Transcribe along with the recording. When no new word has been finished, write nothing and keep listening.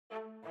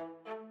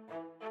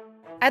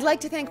I'd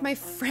like to thank my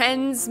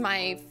friends,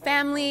 my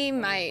family,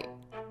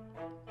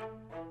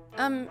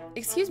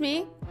 excuse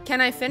me,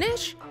 can I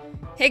finish?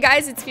 Hey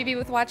guys, it's Phoebe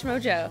with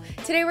WatchMojo.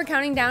 Today we're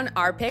counting down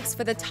our picks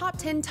for the top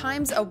 10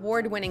 times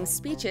award-winning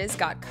speeches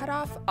got cut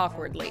off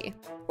awkwardly.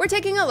 We're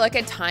taking a look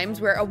at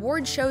times where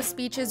award show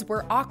speeches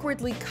were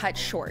awkwardly cut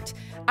short,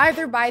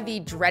 either by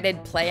the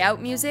dreaded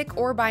play-out music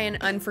or by an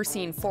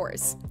unforeseen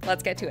force.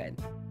 Let's get to it.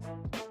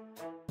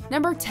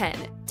 Number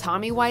 10.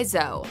 Tommy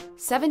Wiseau,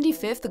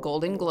 75th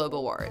Golden Globe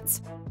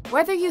Awards.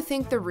 Whether you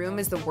think The Room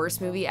is the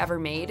worst movie ever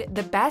made,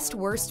 the best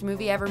worst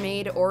movie ever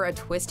made, or a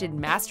twisted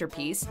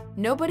masterpiece,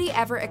 nobody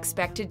ever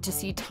expected to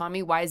see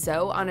Tommy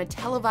Wiseau on a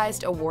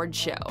televised award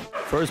show.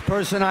 First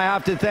person I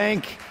have to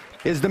thank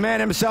is the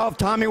man himself,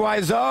 Tommy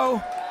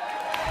Wiseau.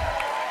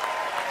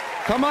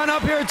 Come on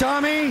up here,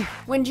 Tommy.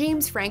 When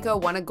James Franco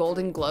won a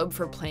Golden Globe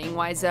for playing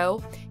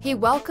Wiseau, he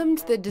welcomed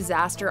the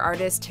disaster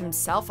artist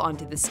himself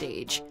onto the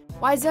stage.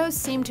 Wiseau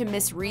seemed to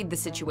misread the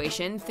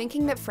situation,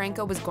 thinking that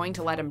Franco was going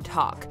to let him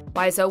talk.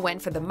 Wiseau went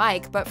for the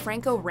mic, but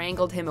Franco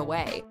wrangled him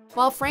away.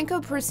 While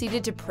Franco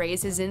proceeded to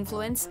praise his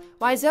influence,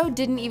 Wiseau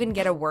didn't even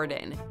get a word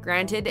in.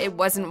 Granted, it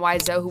wasn't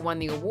Wiseau who won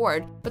the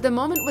award, but the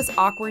moment was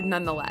awkward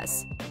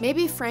nonetheless.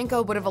 Maybe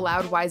Franco would have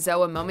allowed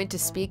Wiseau a moment to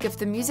speak if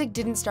the music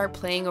didn't start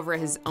playing over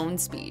his own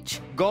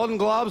speech. Golden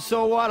Globes,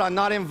 so what? I'm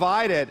not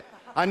invited.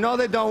 I know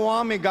they don't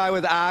want me, guy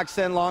with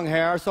accent, long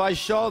hair, so I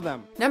show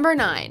them. Number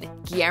 9.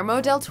 Guillermo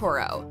del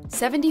Toro,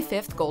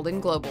 75th Golden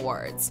Globe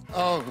Awards.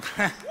 Oh,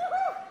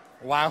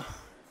 wow.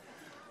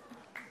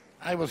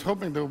 I was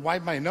hoping to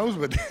wipe my nose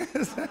with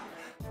this.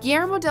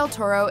 Guillermo del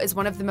Toro is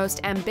one of the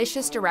most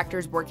ambitious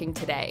directors working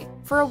today.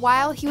 For a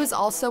while, he was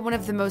also one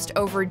of the most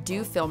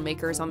overdue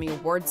filmmakers on the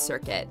awards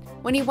circuit.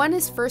 When he won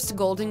his first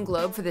Golden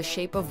Globe for The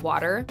Shape of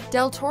Water,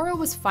 del Toro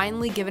was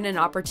finally given an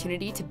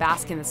opportunity to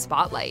bask in the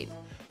spotlight.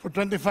 For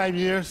 25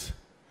 years,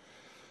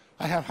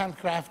 I have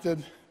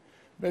handcrafted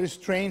very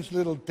strange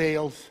little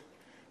tales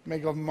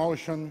made of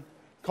motion,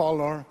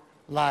 color,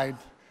 light,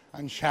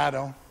 and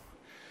shadow.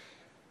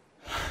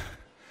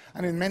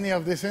 And in many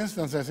of these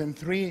instances, in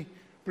 3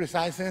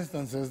 precise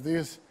instances,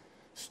 these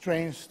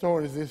strange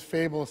stories, these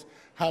fables,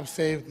 have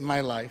saved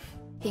my life.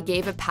 He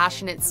gave a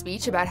passionate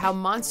speech about how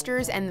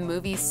monsters and the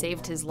movies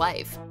saved his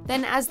life.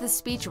 Then as the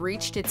speech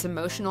reached its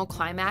emotional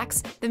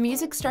climax, the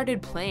music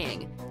started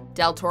playing.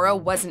 Del Toro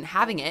wasn't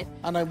having it.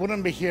 And I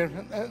wouldn't be here.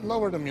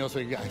 Lower the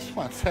music, guys,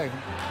 1 second.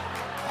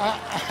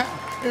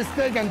 It's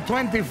taken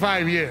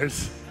 25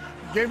 years.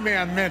 Give me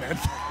a minute.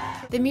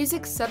 The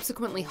music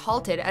subsequently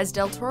halted as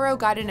Del Toro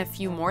got in a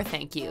few more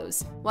thank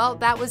yous. Well,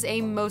 that was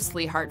a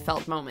mostly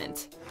heartfelt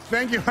moment.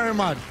 Thank you very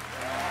much.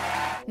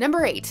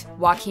 Number 8.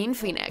 Joaquin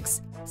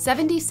Phoenix,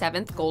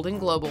 77th Golden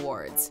Globe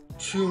Awards.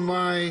 To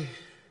my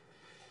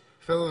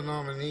fellow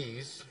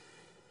nominees,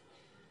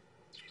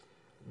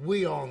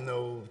 we all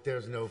know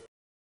there's no.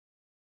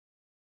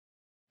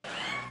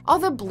 All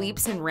the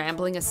bleeps and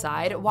rambling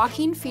aside,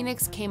 Joaquin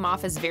Phoenix came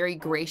off as very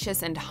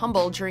gracious and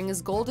humble during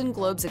his Golden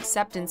Globes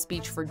acceptance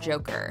speech for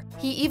Joker.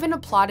 He even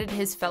applauded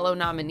his fellow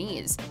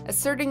nominees,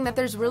 asserting that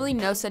there's really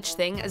no such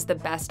thing as the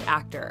best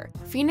actor.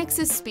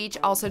 Phoenix's speech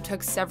also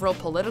took several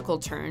political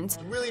turns.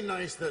 It's really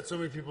nice that so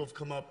many people have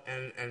come up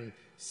and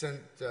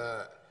sent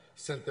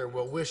their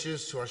well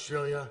wishes to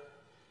Australia,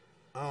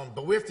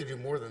 but we have to do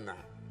more than that.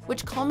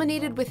 Which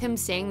culminated with him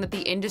saying that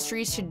the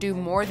industry should do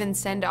more than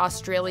send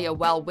Australia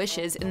well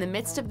wishes in the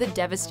midst of the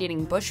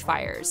devastating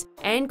bushfires,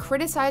 and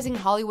criticizing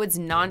Hollywood's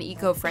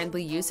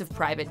non-eco-friendly use of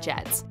private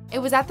jets. It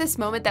was at this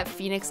moment that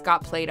Phoenix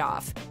got played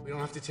off. We don't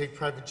have to take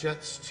private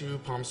jets to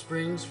Palm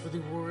Springs for the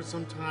awards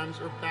sometimes,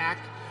 or back,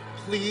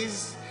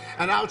 please.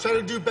 And I'll try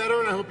to do better,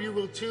 and I hope you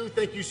will too.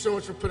 Thank you so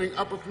much for putting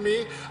up with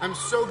me. I'm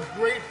so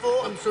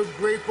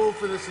grateful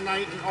for this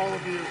night and all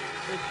of you.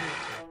 Thank you.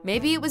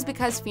 Maybe it was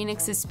because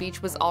Phoenix's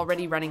speech was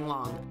already running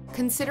long.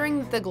 Considering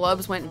that the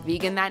Globes went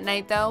vegan that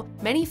night though,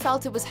 many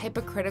felt it was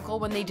hypocritical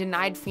when they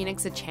denied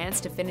Phoenix a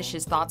chance to finish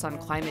his thoughts on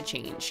climate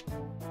change.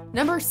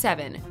 Number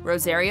 7.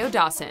 Rosario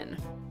Dawson,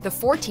 the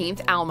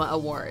 14th Alma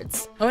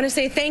Awards. I want to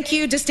say thank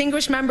you,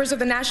 distinguished members of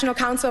the National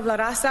Council of La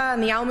Raza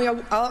and the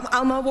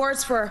Alma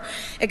Awards, for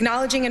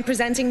acknowledging and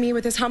presenting me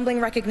with this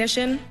humbling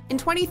recognition. In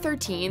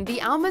 2013,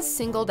 the Almas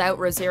singled out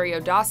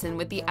Rosario Dawson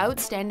with the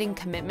Outstanding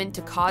Commitment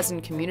to Cause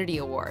and Community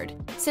Award.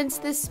 Since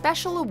this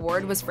special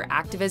award was for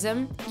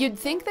activism, you'd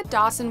think that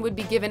Dawson would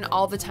be given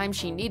all the time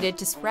she needed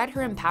to spread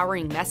her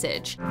empowering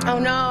message. Oh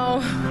no.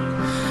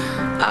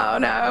 Oh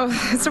no.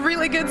 It's a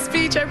really good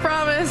speech, I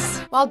promise.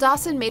 While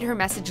Dawson made her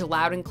message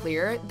loud and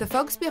clear, the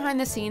folks behind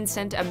the scenes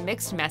sent a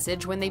mixed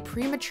message when they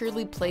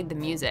prematurely played the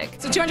music.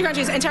 So 200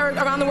 countries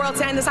around the world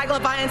to end the cycle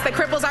of violence that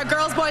cripples our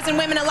girls, boys, and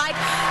women alike.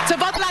 To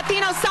vote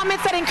Latino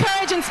summits that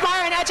encourage,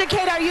 inspire, and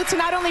educate our youth to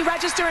not only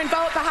register and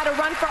vote, but how to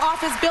run for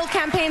office, build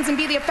campaigns, and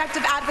be the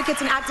effective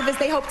advocates and activists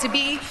they hope to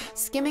be.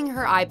 Skimming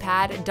her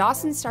iPad,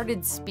 Dawson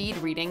started speed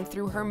reading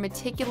through her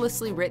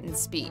meticulously written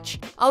speech.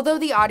 Although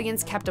the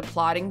audience kept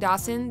applauding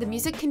Dawson, the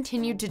music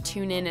continued to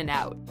tune in and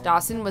out.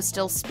 Dawson was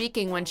still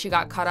speaking when she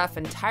got cut off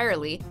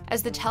entirely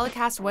as the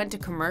telecast went to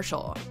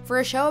commercial.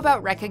 For a show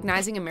about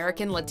recognizing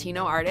American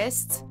Latino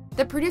artists,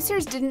 the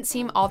producers didn't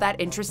seem all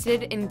that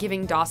interested in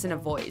giving Dawson a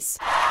voice.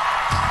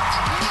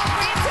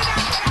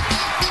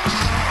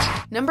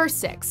 Number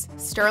 6.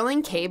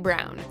 Sterling K.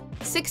 Brown,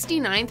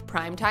 69th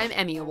Primetime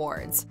Emmy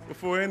Awards.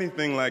 Before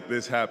anything like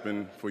this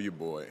happened for your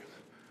boy,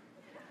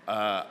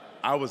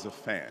 I was a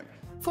fan.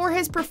 For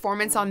his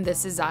performance on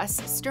This Is Us,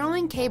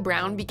 Sterling K.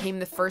 Brown became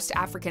the first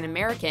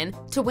African-American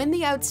to win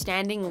the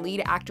Outstanding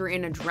Lead Actor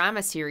in a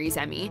Drama Series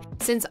Emmy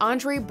since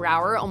Andre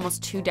Braugher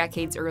almost 2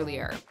 decades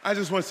earlier. I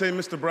just want to say,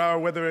 Mr.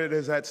 Braugher, whether it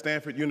is at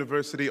Stanford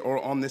University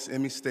or on this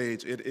Emmy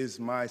stage, it is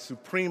my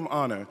supreme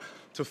honor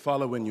to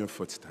follow in your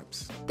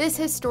footsteps. This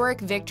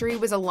historic victory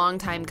was a long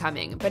time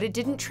coming, but it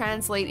didn't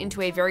translate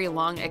into a very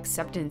long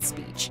acceptance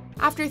speech.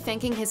 After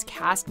thanking his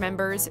cast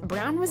members,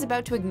 Brown was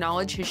about to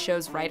acknowledge his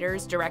show's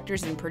writers,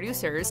 directors, and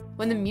producers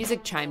when the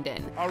music chimed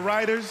in. Our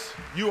writers,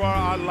 you are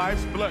our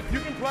life's blood. You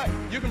can play,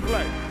 you can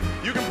play,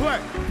 you can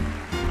play.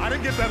 I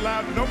didn't get that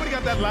loud, nobody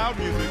got that loud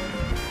music.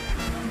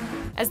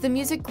 As the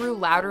music grew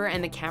louder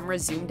and the camera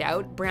zoomed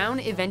out, Brown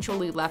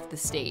eventually left the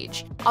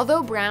stage.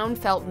 Although Brown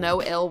felt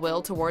no ill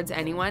will towards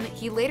anyone,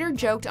 he later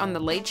joked on The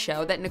Late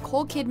Show that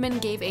Nicole Kidman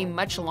gave a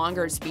much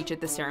longer speech at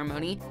the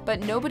ceremony,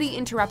 but nobody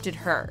interrupted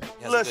her.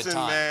 Listen,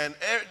 man,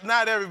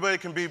 not everybody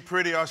can be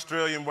pretty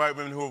Australian white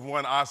women who have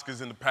won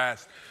Oscars in the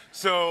past.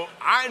 So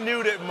I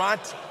knew that my...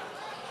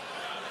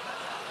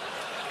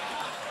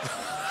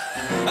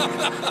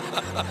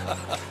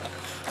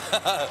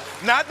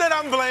 Not that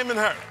I'm blaming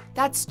her.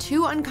 That's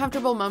 2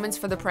 uncomfortable moments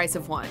for the price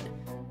of 1.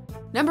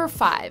 Number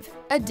 5.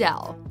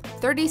 Adele,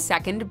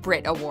 32nd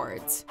Brit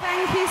Awards.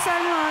 Thank you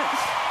so much.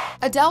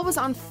 Adele was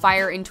on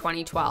fire in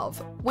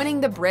 2012, winning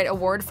the Brit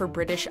Award for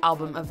British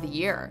Album of the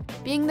Year.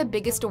 Being the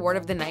biggest award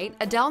of the night,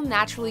 Adele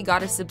naturally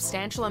got a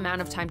substantial amount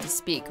of time to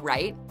speak,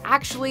 right?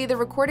 Actually, the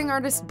recording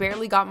artist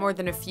barely got more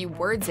than a few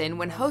words in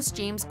when host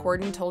James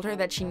Corden told her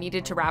that she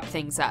needed to wrap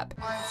things up.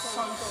 I'm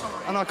so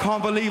sorry. And I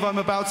can't believe I'm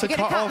about to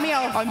cut me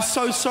off. I'm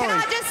so sorry. Can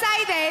I just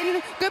say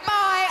then,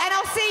 goodbye, and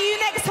I'll see you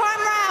next time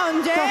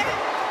round,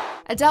 yeah?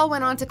 Adele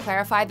went on to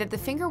clarify that the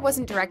finger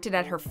wasn't directed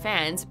at her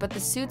fans, but the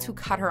suits who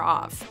cut her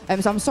off.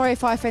 So I'm sorry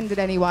if I offended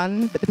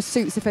anyone, but the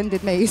suits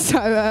offended me,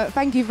 so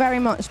thank you very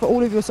much for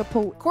all of your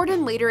support.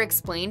 Corden later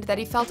explained that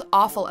he felt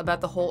awful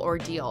about the whole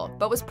ordeal,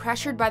 but was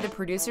pressured by the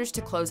producers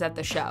to close out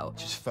the show.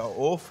 Just felt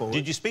awful.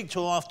 Did you speak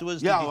to her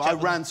afterwards? Yeah, I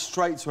ran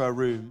straight to her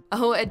room.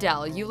 Oh,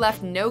 Adele, you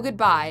left no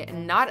goodbye,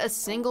 and not a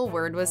single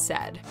word was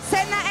said.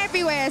 Send that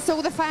everywhere so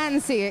all the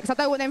fans see it, because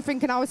I don't want them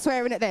thinking I was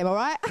swearing at them, all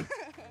right?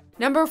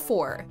 Number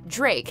 4.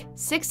 Drake,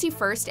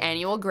 61st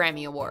Annual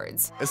Grammy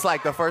Awards. It's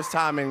like the first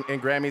time in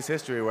Grammy's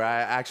history where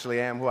I actually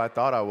am who I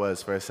thought I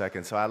was for a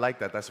second, so I like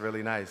that. That's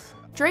really nice.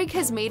 Drake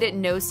has made it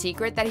no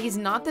secret that he's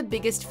not the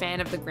biggest fan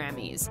of the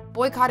Grammys,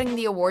 boycotting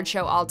the award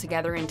show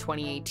altogether in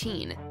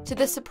 2018. To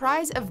the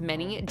surprise of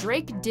many,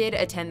 Drake did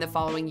attend the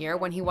following year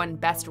when he won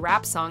Best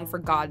Rap Song for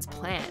God's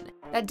Plan.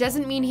 That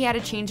doesn't mean he had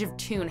a change of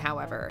tune,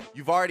 however.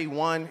 You've already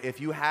won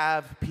if you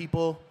have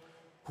people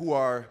who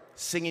are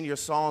singing your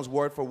songs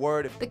word for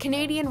word. The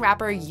Canadian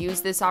rapper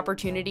used this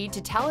opportunity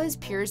to tell his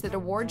peers that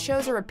award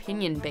shows are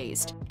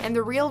opinion-based, and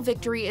the real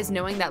victory is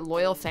knowing that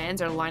loyal fans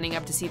are lining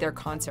up to see their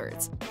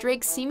concerts.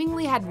 Drake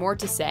seemingly had more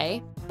to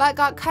say, but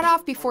got cut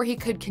off before he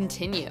could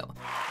continue.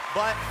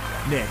 But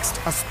next,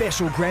 a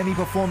special Grammy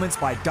performance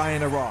by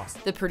Diana Ross.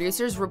 The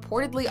producers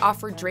reportedly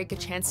offered Drake a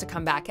chance to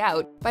come back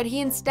out, but he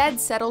instead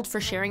settled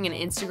for sharing an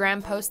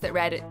Instagram post that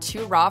read,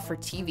 "Too raw for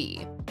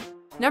TV."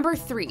 Number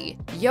 3.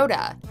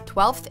 Yoda,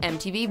 12th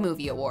MTV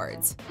Movie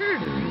Awards.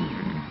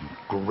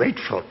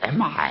 Grateful am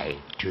I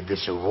to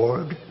this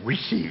award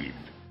received.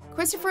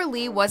 Christopher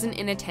Lee wasn't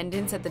in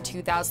attendance at the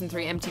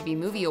 2003 MTV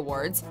Movie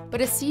Awards, but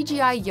a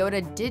CGI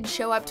Yoda did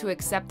show up to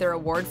accept their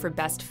award for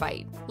Best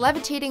Fight.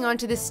 Levitating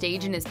onto the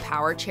stage in his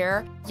power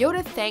chair,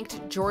 Yoda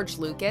thanked George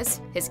Lucas,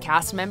 his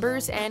cast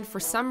members, and for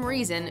some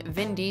reason,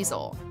 Vin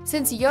Diesel.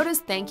 Since Yoda's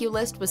thank you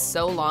list was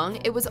so long,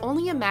 it was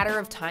only a matter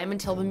of time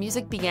until the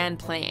music began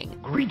playing.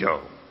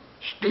 Guido,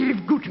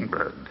 Steve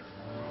Gutenberg,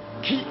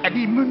 Ki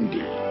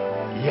Adimundi,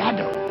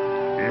 Yado,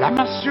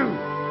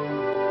 Lamassu.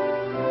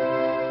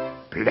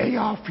 Play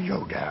off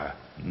Yoda,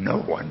 no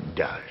one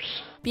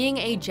does. Being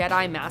a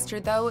Jedi Master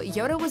though,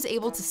 Yoda was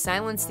able to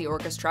silence the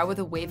orchestra with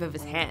a wave of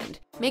his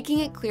hand. Making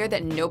it clear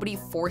that nobody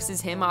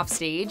forces him off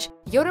stage,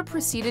 Yoda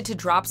proceeded to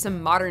drop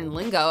some modern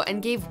lingo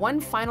and gave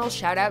one final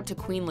shout out to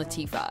Queen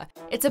Latifah.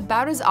 It's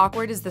about as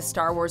awkward as the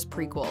Star Wars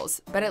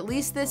prequels, but at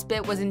least this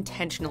bit was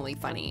intentionally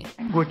funny.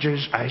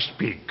 Languages I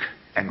speak,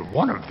 and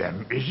one of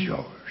them is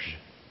yours.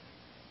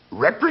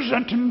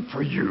 Representing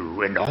for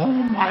you and all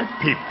my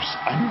peeps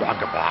and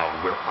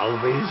Dagobah will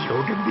always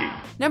Yoda be.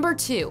 Number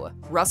 2.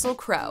 Russell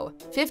Crowe,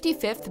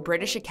 55th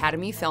British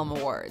Academy Film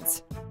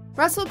Awards.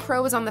 Russell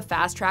Crowe was on the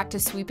fast track to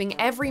sweeping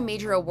every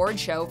major award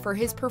show for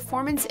his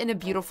performance in A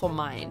Beautiful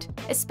Mind,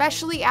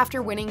 especially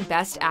after winning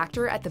Best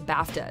Actor at the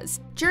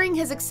BAFTAs. During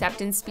his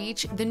acceptance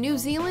speech, the New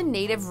Zealand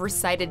native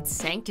recited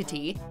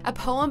Sanctity, a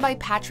poem by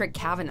Patrick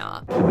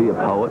Kavanagh. To be a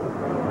poet,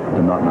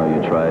 to not know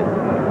your trade,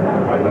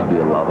 to be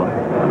a lover,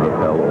 and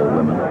repel all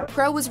women.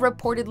 Crowe was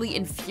reportedly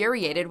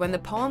infuriated when the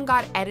poem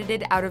got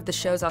edited out of the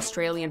show's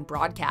Australian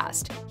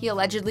broadcast. He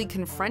allegedly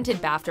confronted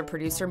BAFTA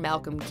producer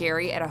Malcolm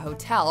Gary at a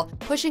hotel,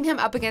 pushing him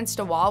up against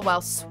a wall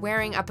while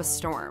swearing up a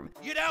storm.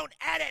 You don't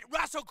edit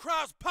Russell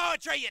Crowe's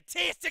poetry, you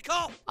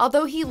testicle!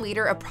 Although he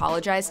later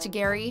apologized to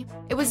Gary,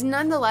 it was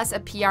nonetheless a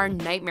PR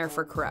nightmare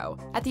for Crowe.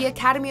 At the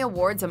Academy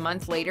Awards a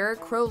month later,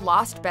 Crowe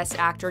lost Best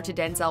Actor to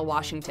Denzel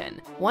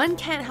Washington. One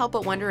can't help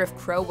but wonder if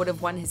Crowe would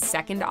have won his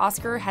second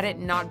Oscar had it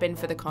not been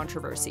for the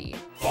controversy.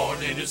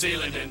 Born in New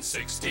Zealand in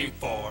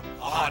 '64,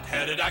 a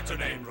hot-headed actor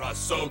named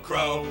Russell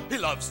Crowe. He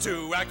loves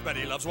to act, but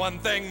he loves one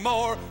thing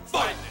more,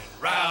 fighting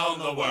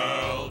round the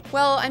world.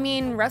 Well, I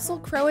mean, Russell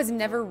Crowe has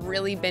never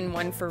really been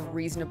one for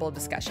reasonable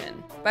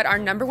discussion, but our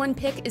 #1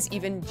 pick is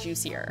even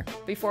juicier.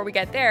 Before we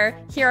get there,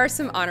 here are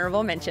some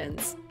honorable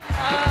mentions.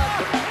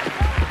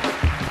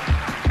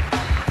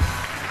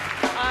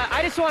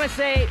 I just want to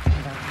say,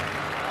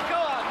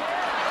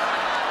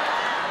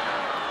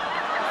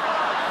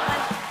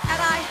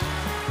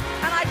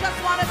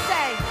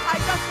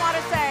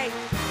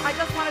 I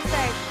just want to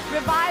say,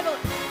 revival,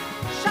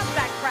 shut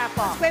that crap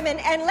off. Women,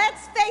 and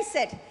let's face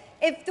it,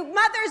 if the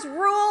mothers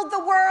ruled the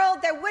world,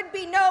 there would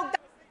be no...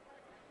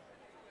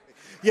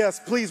 Yes,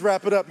 please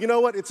wrap it up. You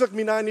know what? It took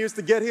me 9 years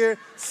to get here.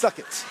 Suck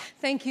it.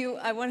 Thank you.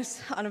 I want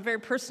to, on a very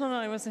personal note,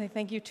 I want to say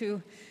thank you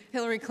to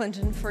Hillary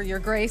Clinton for your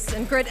grace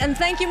and grit. And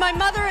thank you, my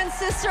mother and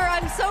sister.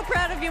 I'm so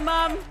proud of you,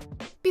 Mom.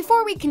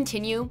 Before we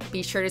continue,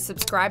 be sure to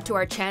subscribe to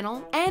our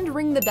channel and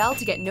ring the bell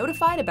to get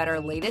notified about our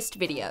latest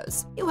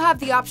videos. You have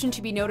the option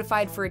to be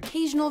notified for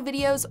occasional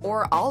videos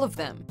or all of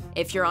them.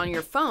 If you're on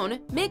your phone,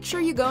 make sure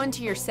you go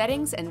into your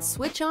settings and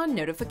switch on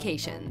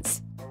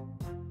notifications.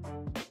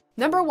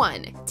 Number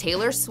 1.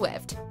 Taylor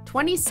Swift,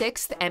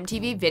 26th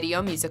MTV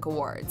Video Music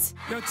Awards.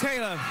 Yo,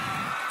 Taylor,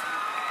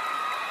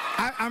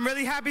 I'm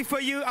really happy for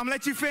you. I'm gonna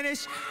let you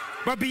finish.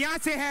 But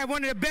Beyonce had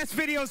one of the best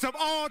videos of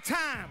all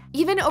time.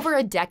 Even over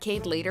a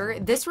decade later,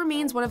 this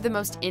remains one of the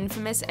most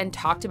infamous and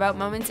talked about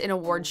moments in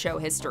award show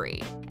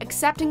history.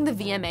 Accepting the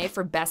VMA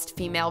for Best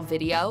Female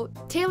Video,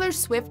 Taylor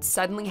Swift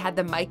suddenly had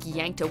the mic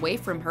yanked away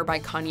from her by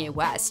Kanye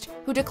West,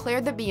 who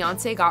declared that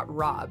Beyonce got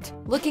robbed.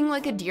 Looking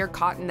like a deer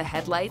caught in the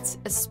headlights,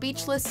 a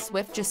speechless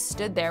Swift just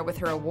stood there with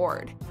her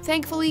award.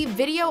 Thankfully,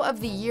 Video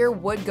of the Year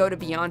would go to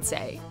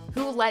Beyonce,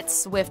 who let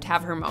Swift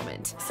have her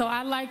moment. So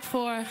I'd like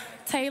for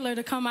Taylor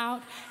to come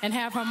out and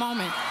have her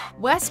moment.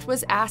 West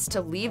was asked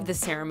to leave the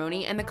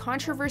ceremony, and the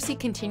controversy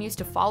continues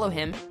to follow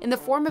him in the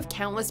form of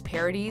countless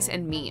parodies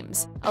and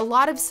memes. A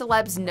lot of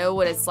celebs know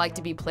what it's like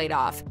to be played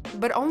off,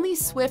 but only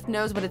Swift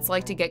knows what it's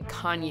like to get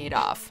Kanye'd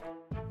off.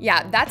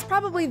 Yeah, that's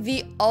probably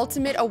the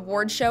ultimate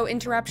award show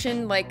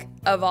interruption, like,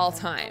 of all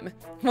time.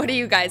 What do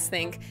you guys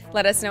think?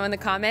 Let us know in the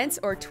comments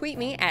or tweet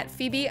me at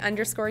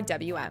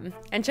Phoebe_WM.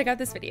 And check out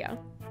this video.